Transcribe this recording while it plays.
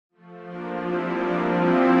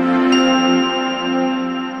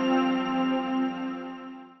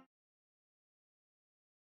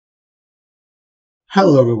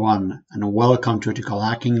Hello everyone, and welcome to Ethical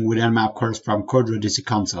Hacking with Nmap course from CodeRed DC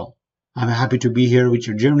Console. I'm happy to be here with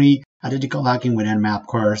your journey at Ethical Hacking with Nmap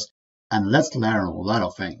course, and let's learn a lot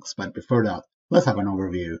of things. But before that, let's have an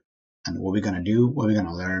overview and what we're gonna do, what we're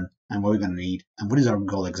gonna learn, and what we're gonna need, and what is our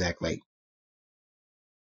goal exactly.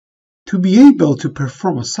 To be able to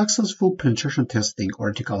perform a successful penetration testing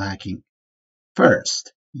or ethical hacking,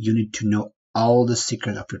 first, you need to know all the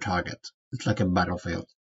secrets of your target. It's like a battlefield.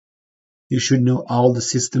 You should know all the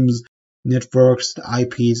systems, networks, the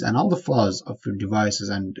IPs, and all the flaws of your devices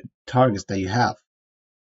and targets that you have.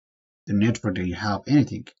 The network that you have,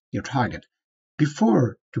 anything, your target,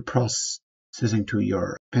 before to processing to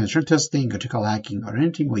your penetration testing, ethical hacking, or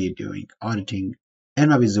anything what you're doing, auditing.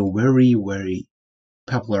 Nmap is a very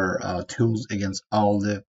popular tools against all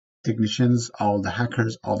the technicians, all the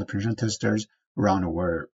hackers, all the penetration testers around the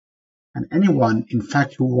world. And anyone, in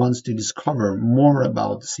fact, who wants to discover more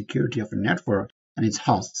about the security of a network and its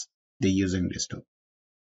hosts, they're using this tool.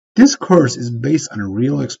 This course is based on a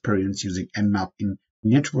real experience using Nmap in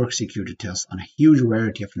network security tests on a huge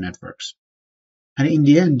variety of networks. And in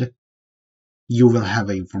the end, you will have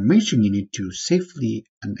the information you need to safely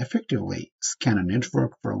and effectively scan a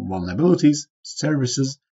network for vulnerabilities,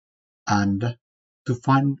 services, and to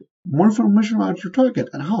find more information about your target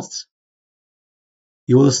and hosts.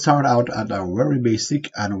 You will start out at a very basic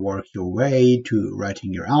and work your way to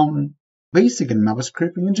writing your own basic Nmap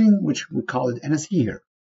Scripting Engine, which we call it NSE here,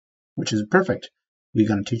 which is perfect. We're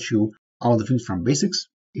going to teach you all the things from basics,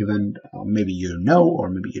 even maybe you know or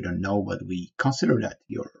maybe you don't know, but we consider that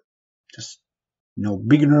you're just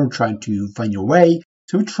beginner trying to find your way.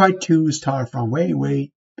 So we try to start from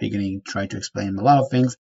way beginning, try to explain a lot of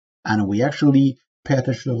things, and we actually pay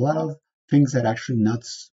attention to a lot of things that actually not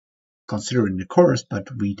considering the course, but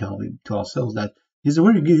we tell to ourselves that it's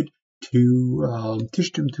very good to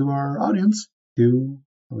teach them to our audience to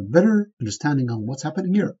have a better understanding on what's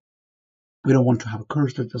happening here. We don't want to have a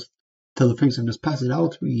course that just tell the things and just pass it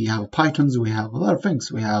out. We have Pythons, we have a lot of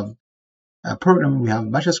things. We have programming, we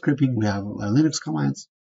have bash scripting, we have Linux commands.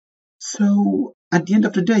 So at the end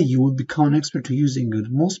of the day, you will become an expert to using the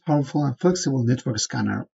most powerful and flexible network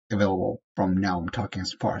scanner available from now. I'm talking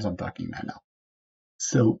as far as I'm talking right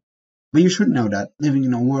now. But you should know that living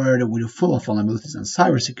in a world with full of vulnerabilities and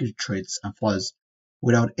cybersecurity threats and flaws,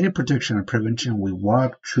 without any protection or prevention, we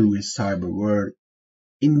walk through a cyber world.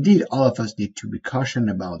 Indeed, all of us need to be cautioned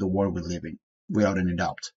about the world we live in, without any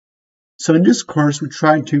doubt. So in this course, we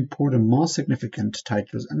try to import the most significant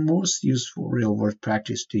titles and most useful real-world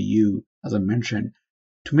practice to you, as I mentioned,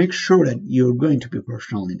 to make sure that you're going to be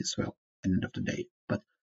professional in this field at the end of the day. But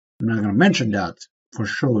I'm not going to mention that. For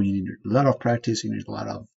sure, you need a lot of practice, you need a lot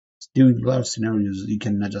of doing a lot of scenarios. You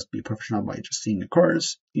cannot just be a professional by just seeing a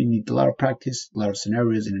course. You need a lot of practice, a lot of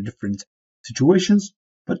scenarios in different situations,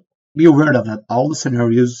 but be aware of that all the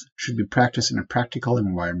scenarios should be practiced in a practical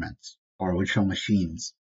environment or virtual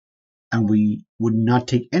machines. And we would not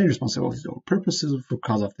take any responsibility or purposes for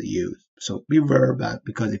cause of the use. So be aware of that,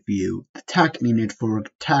 because if you attack any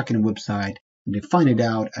network, attack any website, and they find it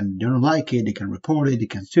out and they don't like it, they can report it, they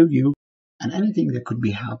can sue you, and anything that could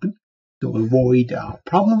be happen. To avoid a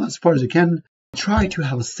problem as far as you can, try to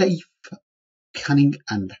have a safe, cunning,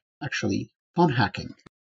 and actually fun hacking.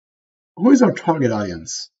 Who is our target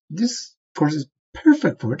audience? This course is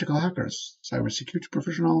perfect for ethical hackers, cybersecurity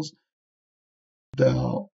professionals,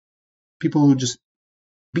 the people who just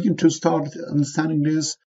begin to start understanding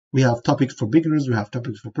this. We have topics for beginners, we have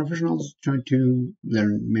topics for professionals trying to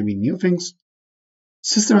learn maybe new things.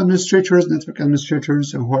 System administrators, network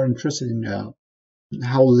administrators who are interested in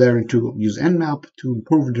how learn to use Nmap to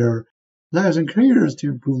improve their lives and careers, to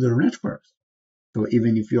improve their networks. So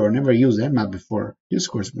even if you have never used Nmap before, this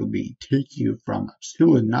course will take you from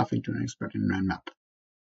absolutely nothing to an expert in Nmap.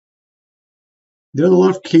 There are a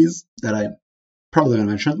lot of keys that I'm probably going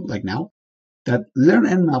to mention, like now, that learn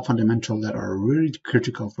Nmap fundamentals that are really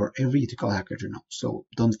critical for every ethical hacker to know. So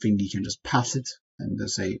don't think you can just pass it and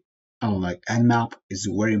just say, oh, like Nmap is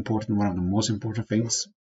very important, one of the most important things.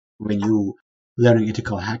 When you learning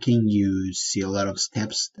ethical hacking, you see a lot of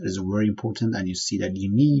steps that is very important, and you see that you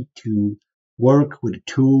need to work with a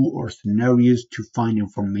tool or scenarios to find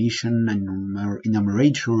information and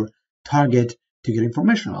enumerate your target to get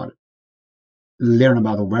information about it. Learn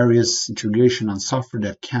about the various integration and software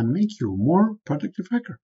that can make you a more productive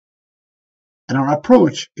hacker. And our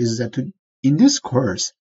approach is that in this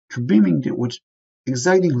course, to beaming with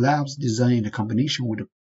exciting labs designed in combination with a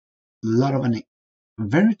lot of a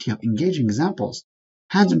variety of engaging examples,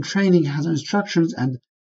 hands-on training, hands-on instructions, and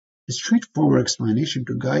a straightforward explanation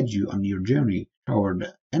to guide you on your journey toward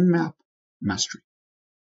Nmap mastery.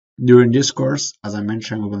 During this course, as I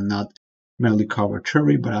mentioned, we will not merely cover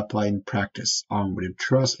theory, but apply in practice on with a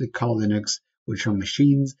trusted Linux virtual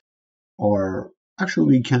machines, or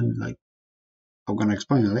actually we can, like, I'm going to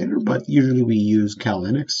explain it later, but usually we use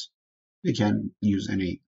Linux. We can use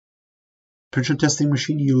any penetration testing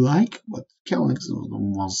machine you like, but Linux is one of the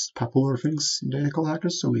most popular things in ethical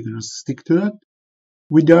hackers, so we're going to stick to that.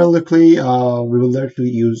 We will directly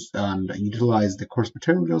use and utilize the course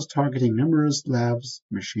materials targeting numerous labs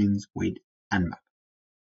machines with Nmap.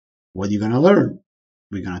 What are you going to learn?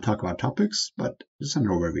 We're going to talk about topics, but just an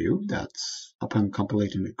overview. That's upon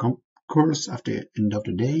completing the course after the end of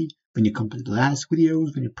the day, when you complete the last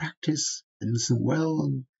videos, when you practice and listen well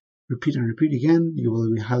and repeat again, you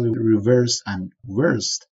will be highly versed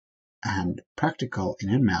and practical in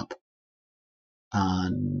Nmap.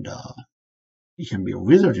 And you can be a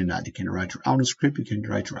wizard in that. You can write your own script, you can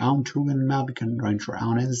write your own tool in Nmap, you can write your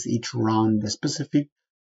own NSE to run the specific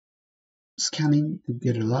scanning to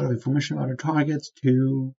get a lot of information about your targets,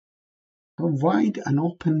 to provide an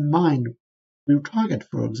open mind to your target.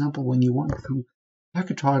 For example, when you want to hack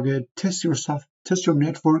a target, test your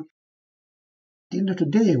network, at the end of the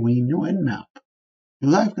day, when you know Nmap, your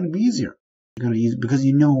life is going to be easier. You're going to use because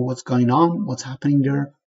you know what's going on, what's happening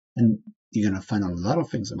there, and you're going to find out a lot of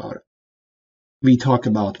things about it. We talk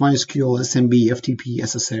about MySQL, SMB, FTP,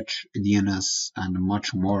 SSH, DNS, and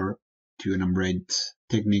much more to enumerate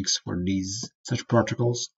techniques for such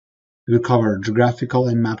protocols. We will cover geographical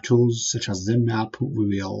Nmap tools such as Nmap.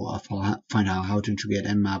 We will find out how to integrate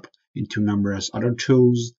Nmap into numerous other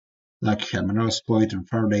tools like Metasploit and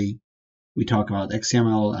Faraday. We talk about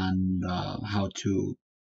XML and how to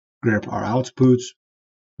grep our outputs.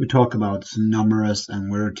 We talk about numerous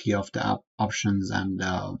and variety of the options and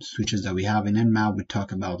switches that we have in Nmap. We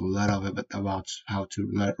talk about a lot of it about how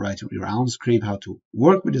to write your own script, how to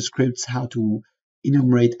work with the scripts, how to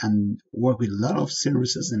enumerate and work with a lot of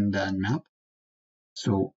services in the Nmap.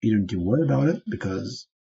 So you don't need to worry about it because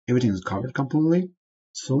everything is covered completely.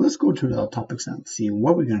 So let's go to the topics and see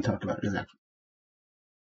what we're going to talk about exactly.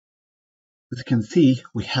 As you can see,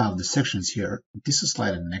 we have the sections here. This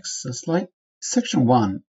slide and next slide. Section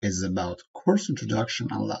 1 is about course introduction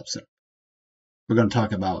and lab setup. We're going to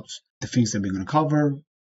talk about the things that we're going to cover,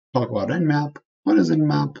 talk about Nmap, what is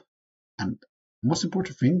Nmap, and most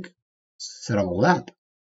important thing, set up a lab.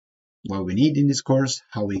 What we need in this course,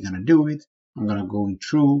 how we're going to do it. I'm going to go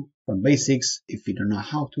through from basics if you don't know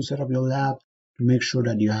how to set up your lab to make sure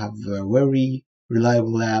that you have a very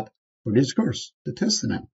reliable lab for this course to test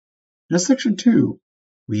in it. In section 2,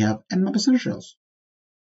 we have Nmap essentials.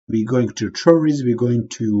 We're going to theories, we're going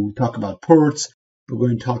to talk about ports, we're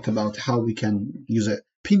going to talk about how we can use a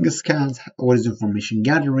ping scans, what is information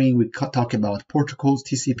gathering, we talk about protocols,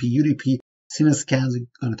 TCP, UDP, CNS scans, we're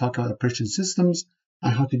going to talk about operation systems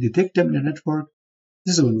and how to detect them in the network.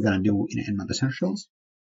 This is what we're going to do in Nmap Essentials.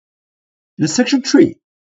 In section 3,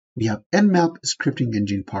 we have Nmap Scripting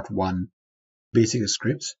Engine Part 1, Basic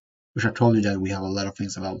Scripts, which I told you that we have a lot of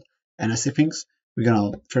things about NSE things. We're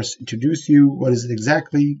going to first introduce you, what is it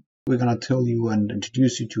exactly. We're going to tell you and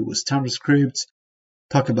introduce you to standard scripts,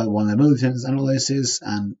 talk about vulnerabilities analysis,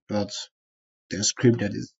 and about the script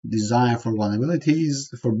that is designed for vulnerabilities,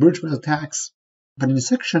 for breachment attacks. But in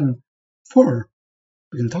section 4,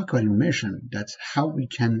 we're going to talk about information. That's how we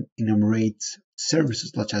can enumerate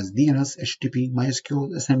services such as DNS, HTTP,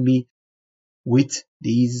 MySQL, SMB with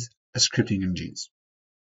these scripting engines.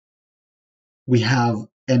 We have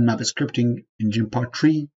Nmap Scripting Engine Part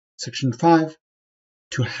 3, Section 5,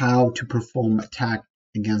 to how to perform attack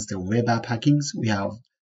against the web app hackings. We have a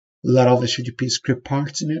lot of HTTP script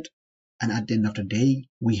parts in it. And at the end of the day,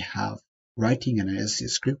 we have writing an NSE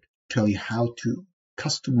script to tell you how to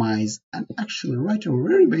customize and actually write a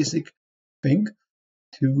very basic thing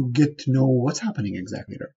to get to know what's happening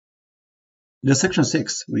exactly there. In section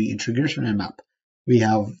 6, we integration Nmap. We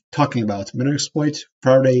have talking about Metasploit,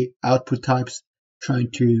 Faraday, output types,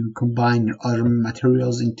 trying to combine other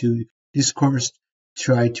materials into this course,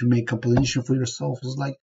 try to make compilation for yourself. It's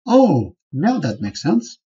like, oh, now that makes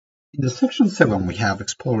sense. In the section 7, we have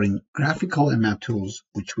exploring graphical Nmap tools,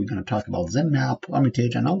 which we're going to talk about Nmap,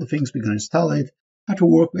 Armitage, and all the things we're going to install it, how to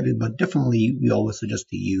work with it, but definitely we always suggest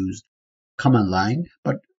to use command line,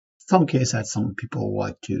 but some cases some people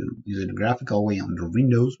like to use it in a graphical way on their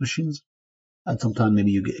Windows machines, and sometimes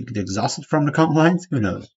maybe you get exhausted from the command lines, who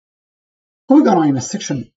knows. So we're going in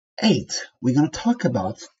section 8, we're going to talk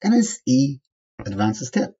about NSE advanced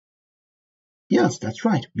step. Yes, that's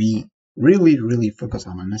right, we really focus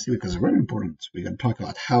on NSE because it's very important. We're going to talk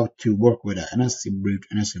about how to work with an NSE root,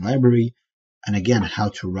 NSE library, and again, how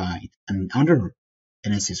to write another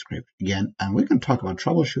NSC script again, and we're going to talk about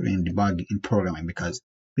troubleshooting and debugging in programming, because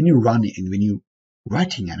when you run it and when you're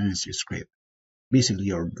writing an NSC script, basically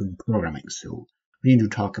you're doing programming. So we need to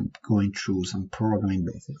talk about going through some programming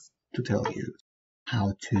basics to tell you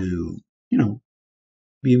how to,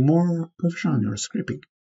 be more professional in your scripting.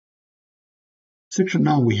 Section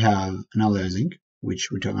now we have analyzing, which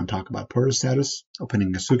we're going to talk about product status,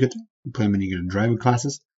 opening a circuit, implementing your driver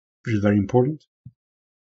classes, which is very important.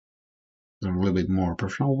 There's a little bit more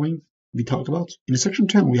professional way we talked about. In section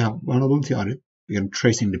 10, we have vulnerability audit. We're going to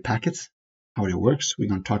tracing the packets, how it works. We're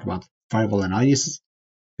going to talk about firewall and IDSs.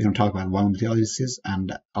 We're going to talk about vulnerability audits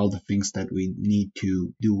and all the things that we need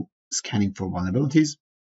to do scanning for vulnerabilities.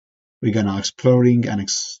 We're going to exploring and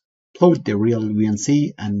exploit the real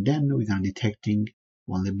VNC, and then we're going to detecting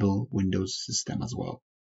vulnerable Windows system as well.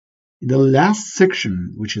 In the last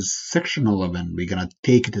section, which is section 11, we're going to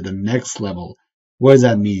take it to the next level. What does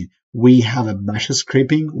that mean? We have a bash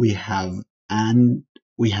scripting, we have Python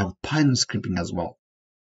scripting as well.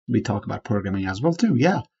 We talk about programming as well too.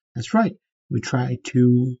 Yeah, that's right. We try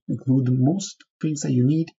to include the most things that you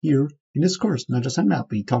need here in this course, not just Nmap.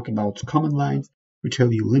 We talk about command lines. We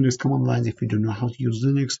tell you Linux command lines if you don't know how to use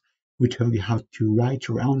Linux. We tell you how to write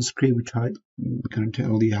your own script. We're going to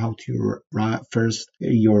tell you how to write first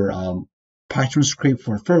your Python script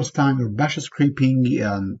for the first time, your bash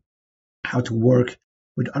scripting, how to work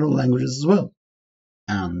with other languages as well.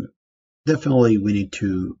 And definitely we need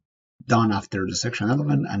to done after the section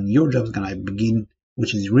 11, and your job is going to begin,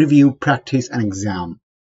 which is review, practice, and exam.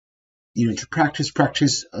 You need to practice.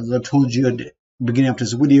 As I told you at the beginning of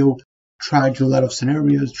this video, try to do a lot of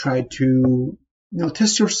scenarios, try to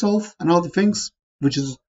test yourself and all the things, which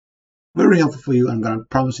is very helpful for you. I'm going to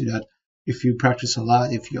promise you that if you practice a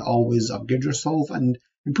lot, if you always upgrade yourself and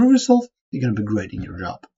improve yourself, you're going to be great in your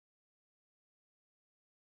job.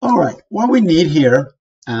 All right, what we need here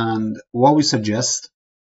and what we suggest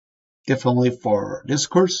definitely for this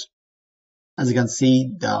course, as you can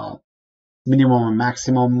see, the minimum and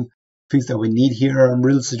maximum things that we need here, I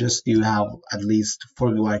really suggest you have at least 4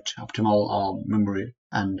 GB optimal memory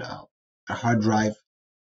and a hard drive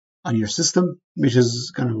on your system, which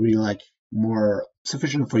is gonna be more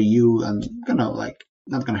sufficient for you and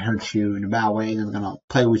not gonna hurt you in a bad way, not gonna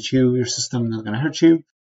play with you, your system not gonna hurt you.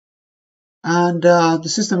 And the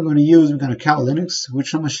system we're gonna use, we're gonna Cal Linux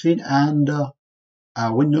virtual machine and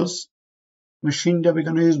Windows machine that we're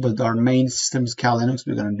going to use, but our main system is Cal Linux.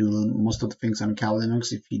 We're going to do most of the things on Cal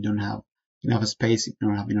Linux. If you don't have enough space, if you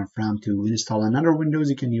don't have enough RAM to install another Windows,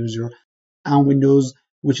 you can use your own Windows,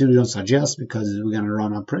 which we don't suggest because we're going to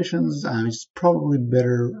run operations, and it's probably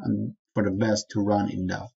better and for the best to run in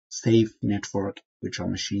the safe network, which our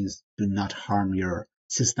machines do not harm your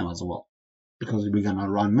system as well. Because we're going to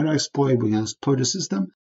run Metaexploit, we're going to exploit the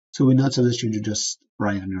system, so we not suggest you to just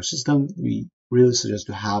run it on your system. We really suggest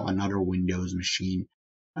to have another Windows machine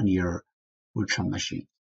on your virtual machine.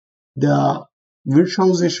 The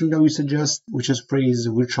virtualization that we suggest, which is free, is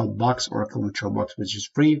VirtualBox, Oracle VirtualBox, which is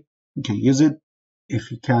free. You can use it.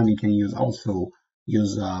 If you can use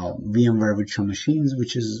VMware virtual machines,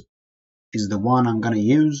 which is the one I'm gonna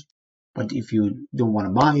use. But if you don't want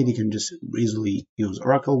to buy it, you can just easily use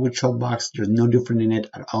Oracle VirtualBox. There's no different in it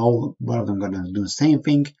at all. Both of them gonna do the same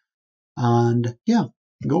thing. And yeah,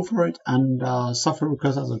 go for it. And software,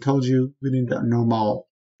 because as I told you, we need a normal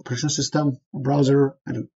operating system, a browser,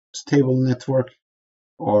 and a stable network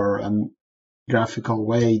or a graphical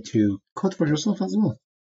way to code for yourself as well.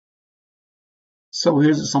 So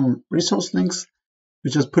here's some resource links.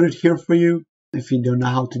 We just put it here for you. If you don't know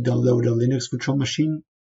how to download a Linux virtual machine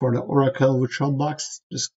for the Oracle VirtualBox,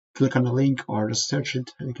 just click on the link or just search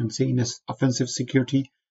it. You can see in this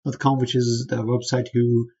offensivesecurity.com, which is the website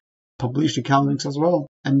who published the Cal Linux as well.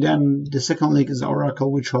 And then the second link is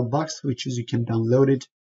Oracle VirtualBox, which is you can download it,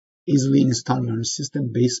 easily install on your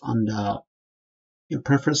system based on your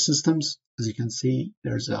preference systems. As you can see,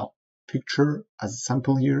 there's a picture as a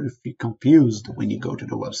sample here if you're confused when you go to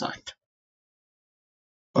the website.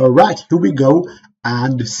 All right, here we go,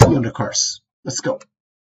 and see you on the course. Let's go.